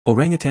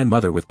Orangutan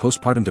mother with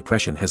postpartum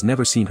depression has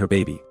never seen her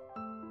baby.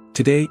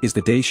 Today is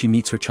the day she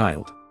meets her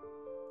child.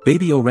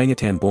 Baby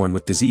orangutan born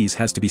with disease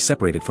has to be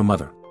separated from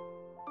mother.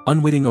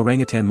 Unwitting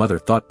orangutan mother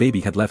thought baby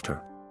had left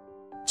her.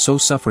 So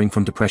suffering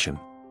from depression.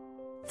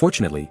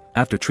 Fortunately,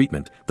 after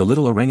treatment, the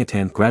little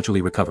orangutan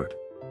gradually recovered.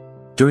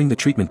 During the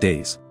treatment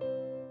days,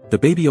 the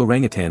baby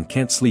orangutan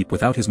can't sleep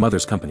without his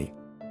mother's company.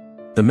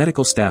 The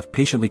medical staff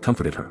patiently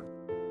comforted her.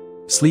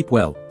 Sleep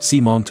well,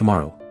 see mom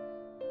tomorrow.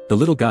 The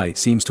little guy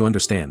seems to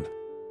understand.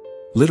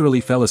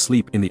 Literally fell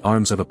asleep in the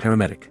arms of a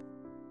paramedic.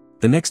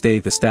 The next day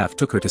the staff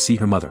took her to see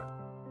her mother.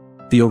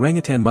 The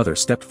orangutan mother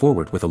stepped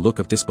forward with a look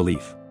of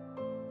disbelief.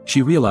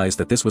 She realized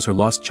that this was her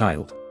lost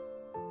child.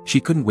 She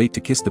couldn't wait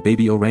to kiss the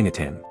baby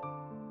orangutan.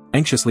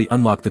 Anxiously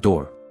unlocked the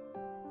door.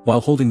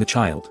 While holding the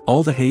child,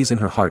 all the haze in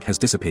her heart has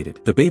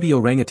dissipated. The baby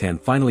orangutan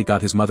finally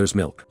got his mother's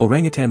milk.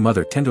 Orangutan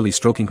mother tenderly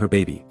stroking her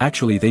baby.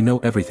 Actually they know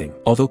everything,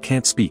 although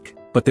can't speak,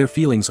 but their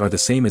feelings are the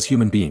same as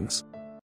human beings.